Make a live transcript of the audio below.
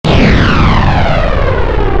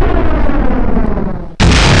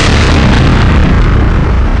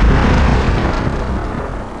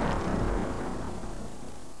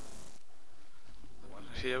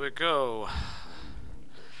go.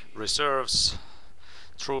 Reserves,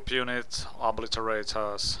 troop unit,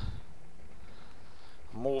 obliterators,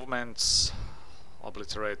 movements,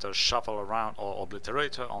 obliterators shuffle around, or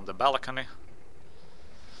obliterator on the balcony.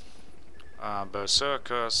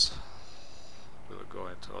 Berserkers will go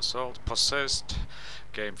into assault. Possessed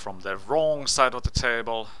came from the wrong side of the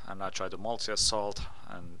table, and I tried to multi-assault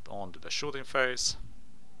and onto the shooting phase.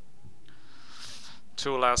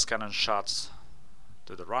 2 last cannon shots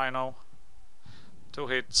to the Rhino. 2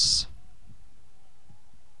 hits.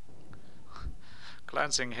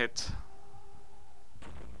 Glancing hit.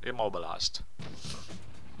 Immobilized.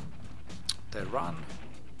 They run.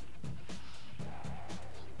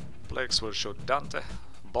 Blakes will shoot Dante.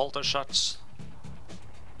 Bolter shots.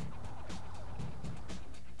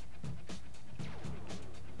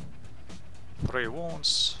 Three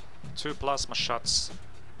wounds. 2 plasma shots.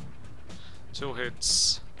 2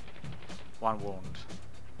 hits. 1 wound.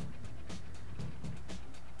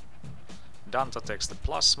 Dante takes the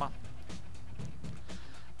plasma.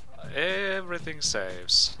 Everything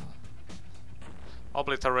saves.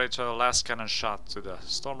 Obliterator, last cannon shot to the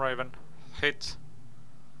Storm Raven. Hit.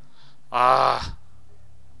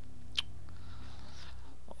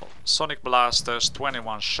 Sonic blasters,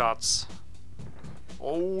 21 shots.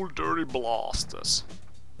 Oh, dirty blasters.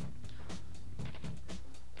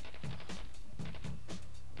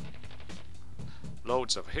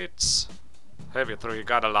 Loads of hits. Heavy 3,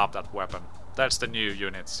 gotta love that weapon. That's the new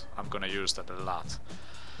unit. I'm gonna use that a lot.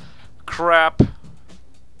 Crap.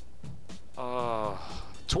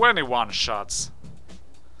 21 shots.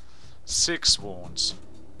 6 wounds.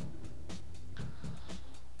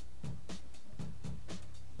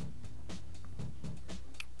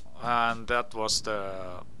 And that was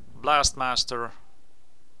the Blastmaster.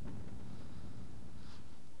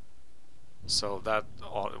 So that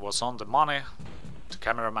was on the money. The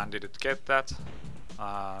cameraman didn't get that.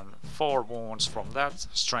 4 wounds from that.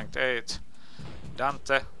 Strength 8.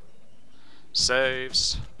 Dante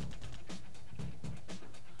saves.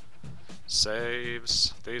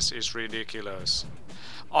 Saves. This is ridiculous.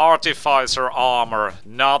 Artificer armor,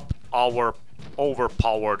 not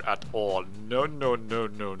overpowered at all. No, no, no,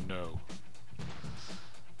 no, no.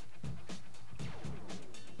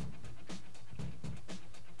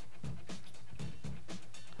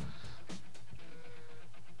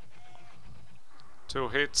 Two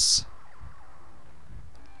hits.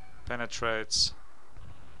 Penetrates.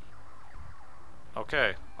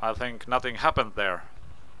 Okay, I think nothing happened there.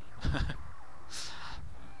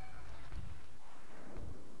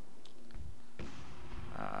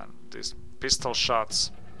 And these pistol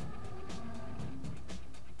shots.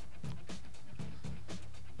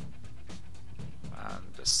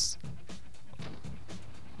 And this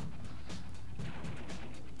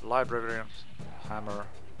librarian hammer.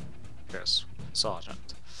 Yes,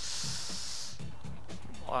 sergeant.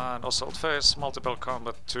 And assault phase, multiple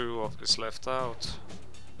combat, 2 is left out.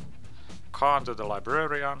 Khan to the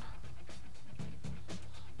librarian.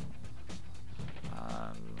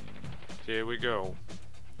 And here we go.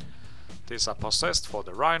 These are possessed for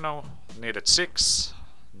the Rhino. Needed 6.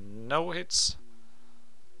 No hits.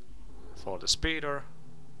 For the speeder.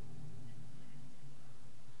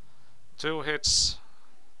 2 hits.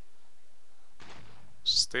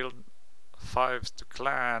 Still 5 to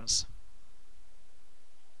clans.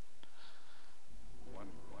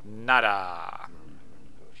 Nada.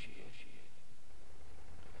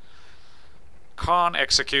 Khan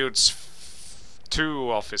executes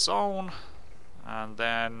 2 of his own, and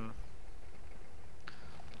then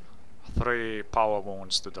 3 power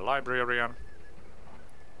wounds to the librarian,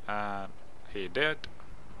 and he dead.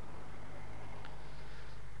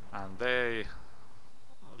 And they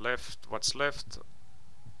left what's left.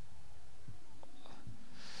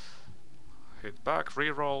 Hit back,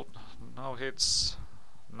 reroll, no hits.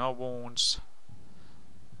 No wounds.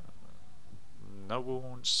 No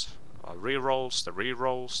wounds. Rerolls, the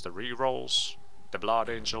rerolls, the rerolls. The Blood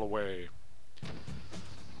Angel way.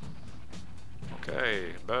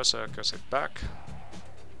 Okay, Berserkers hit back.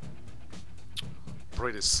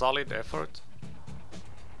 Pretty solid effort.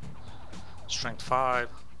 Strength 5.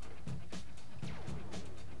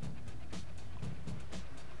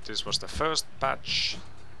 This was the first patch.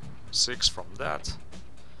 6 from that.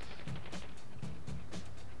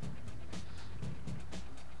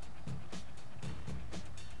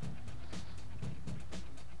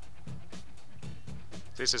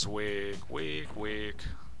 This is weak, weak, weak.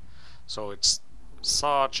 So it's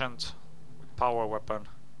Sergeant with power weapon.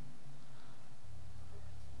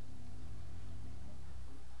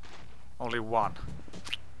 Only 1.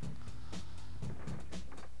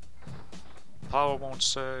 Power won't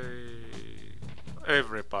save.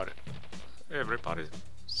 Everybody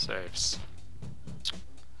saves.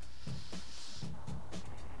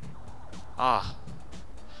 Ah,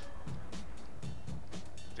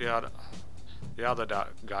 the other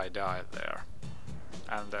guy died there,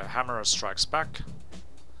 and the hammer strikes back.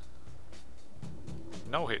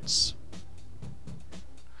 No hits.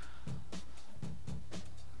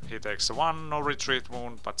 He takes a 1 no retreat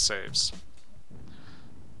wound but saves.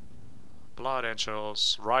 Blood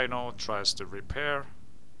Angels, Rhino tries to repair,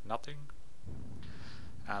 nothing.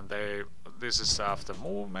 And this is after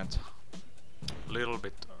movement, little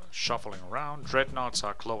bit shuffling around. Dreadnoughts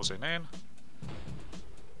are closing in.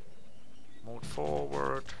 Move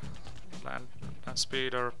forward, land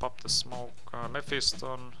speeder, pop the smoke,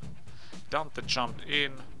 Mephiston. Dante jumped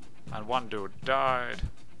in, and one dude died.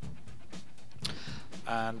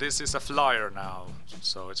 And this is a flyer now,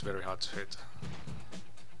 so it's very hard to hit.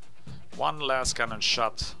 One last cannon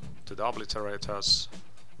shot to the obliterators,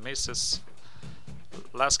 misses.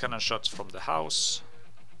 Last cannon shots from the house,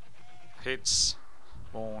 hits,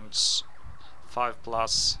 wounds,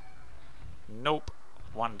 5+, nope,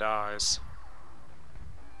 one dies.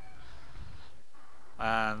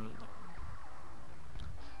 And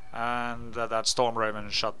that Storm Raven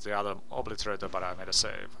shot the other obliterator, but I made a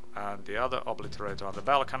save. And the other obliterator on the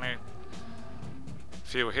balcony,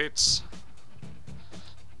 few hits,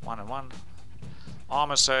 1 and 1.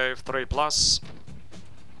 Armor save 3+.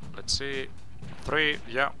 Let's see, 3,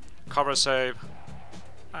 yeah. Cover save,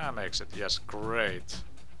 makes it, yes, great.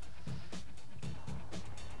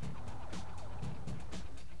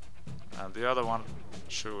 And the other one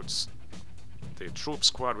shoots the troop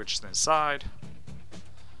squad which is inside.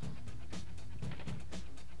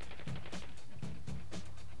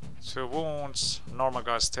 Two wounds, normal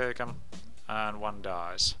guys taken, and one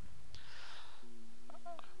dies.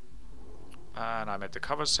 And I made the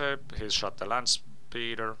cover save, he shot the land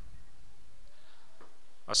speeder.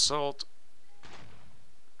 Assault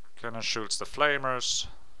cannon shoots the flamers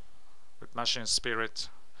with machine spirit,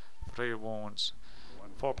 3 wounds,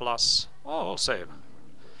 4+, all save.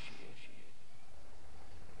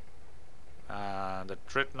 And the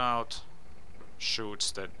dreadnought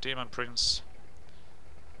shoots the demon prince.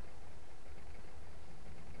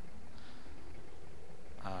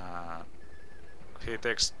 He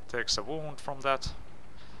takes a wound from that.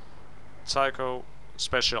 Psycho,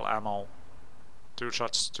 special ammo, 2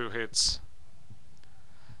 shots, 2 hits,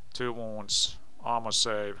 2 wounds, armor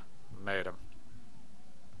save, made him.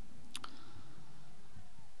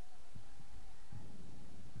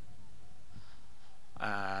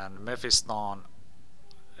 And Mephiston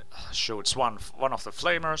shoots one of the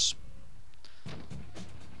flamers,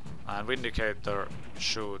 and Vindicator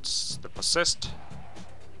shoots the possessed.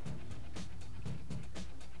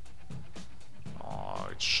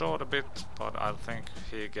 It's short a bit, but I think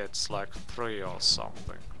he gets like 3 or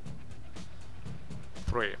something.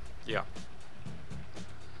 3, yeah.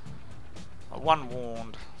 1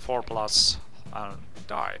 wound, 4+, and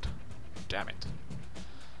died. Damn it.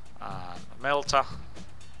 And Melta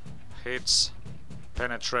hits,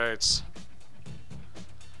 penetrates,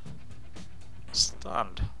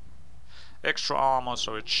 stunned. Extra armor,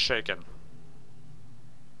 so it's shaken.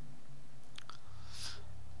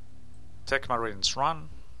 Tech Marines run.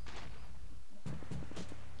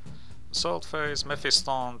 Assault phase,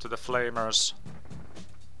 Mephiston to the flamers.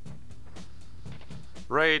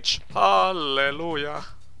 Rage, hallelujah.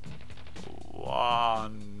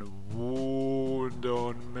 1 wound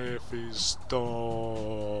on Mephiston.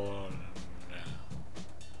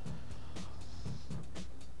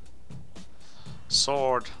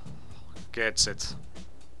 Sword gets it.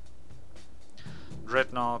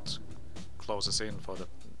 Dreadnought closes in for the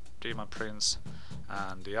Demon Prince,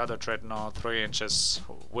 and the other Dreadnought 3 inches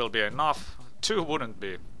will be enough. 2 wouldn't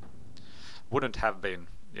have been,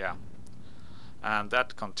 yeah. And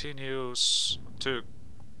that continues to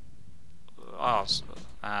us,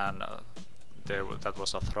 and that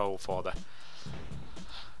was a throw for the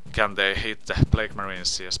can they hit the Plague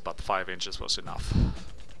Marines? Yes, but 5 inches was enough.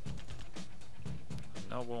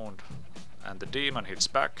 No wound, and the demon hits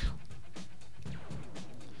back.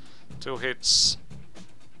 2 hits.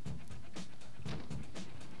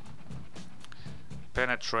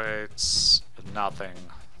 Penetrates, nothing,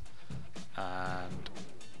 and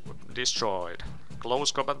destroyed.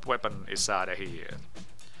 Close combat weapon is out of here.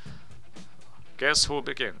 Guess who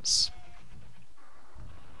begins?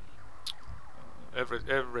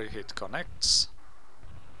 Every hit connects.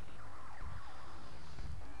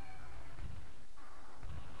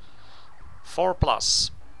 Four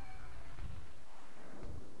plus.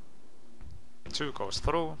 2 goes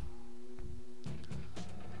through.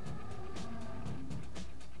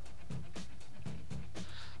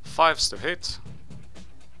 5s to hit.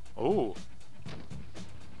 Ooh.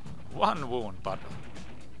 1 wound, but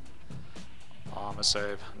armor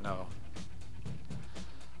save, no.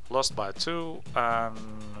 Lost by 2 and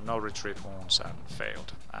no retreat wounds and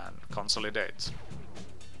failed. And consolidate.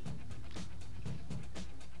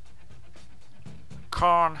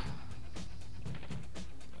 Karn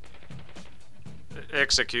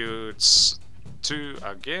executes 2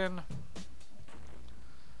 again.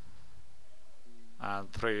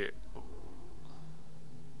 And 3.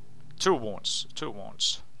 2 wounds. 2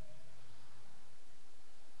 wounds.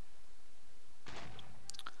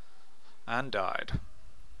 And died.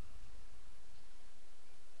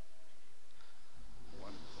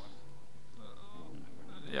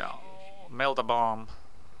 Yeah. Melt a bomb.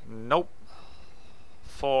 Nope.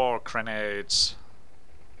 4 grenades.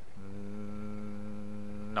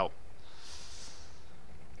 No.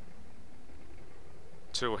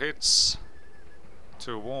 2 hits.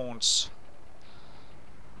 2 wounds.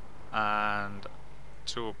 And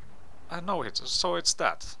 2 no hits. So it's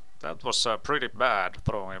that. That was pretty bad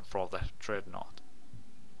throwing for the Dreadnought.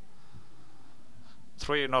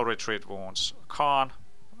 3 no retreat wounds. Khan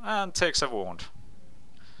and takes a wound.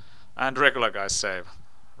 And regular guys save.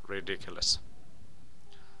 Ridiculous.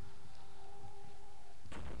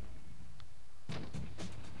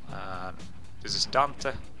 And this is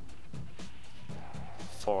Dante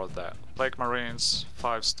for the Plague Marines.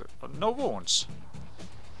 5 no wounds.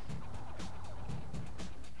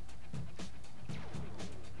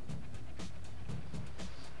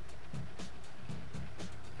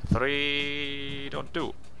 Three don't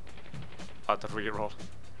do. But reroll.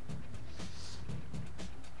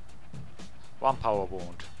 1 power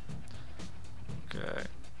wound. Okay.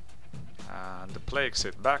 And the plagues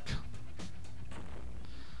it back.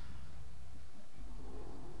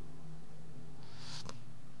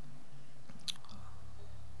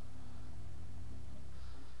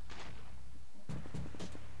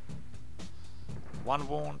 One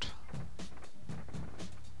wound.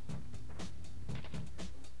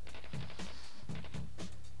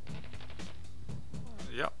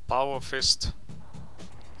 Yeah, power fist.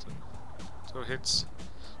 2 hits.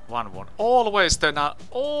 1 wound. Always then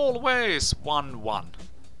always 1-1.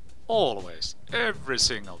 Always. Every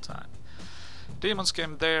single time. Demons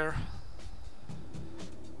came there.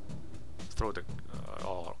 Through the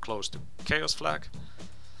or close to Chaos Flag.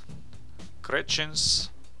 Gretchens.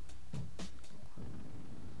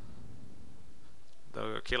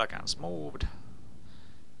 The Killagans moved.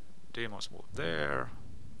 Demons moved there.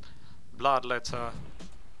 Bloodletter.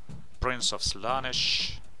 Prince of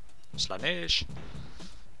Slaanesh.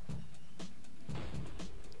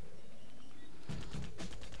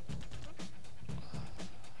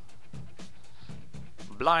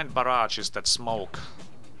 Blind barrage is that smoke,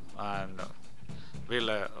 and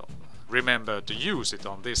we'll remember to use it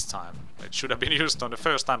on this time. It should have been used on the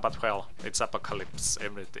first time, but well, it's apocalypse.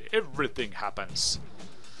 Everything happens.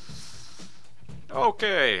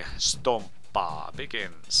 Okay, Stompa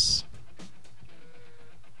begins.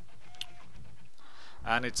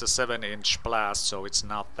 And it's a 7-inch blast, so it's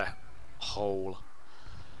not the hole,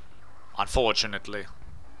 unfortunately.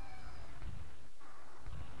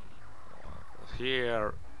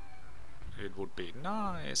 Here it would be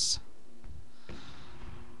nice.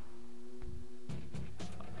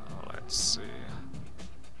 Let's see.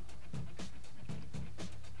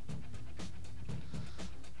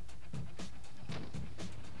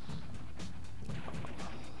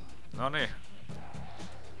 Noni.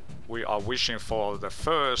 We are wishing for the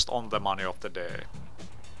first on the money of the day.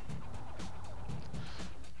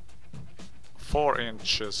 4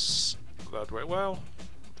 inches that way. Well,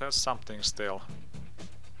 there's something still.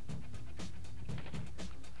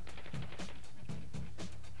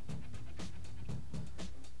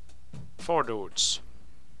 Four dudes.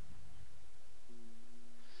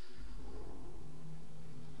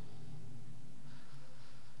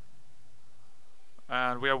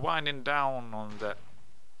 And we are winding down on the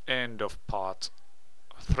end of part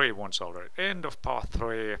 3 once already. End of part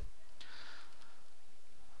 3.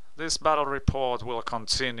 This battle report will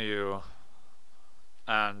continue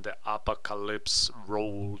and the apocalypse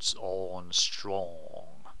rolls on strong.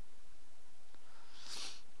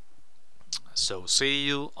 So see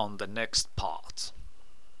you on the next part.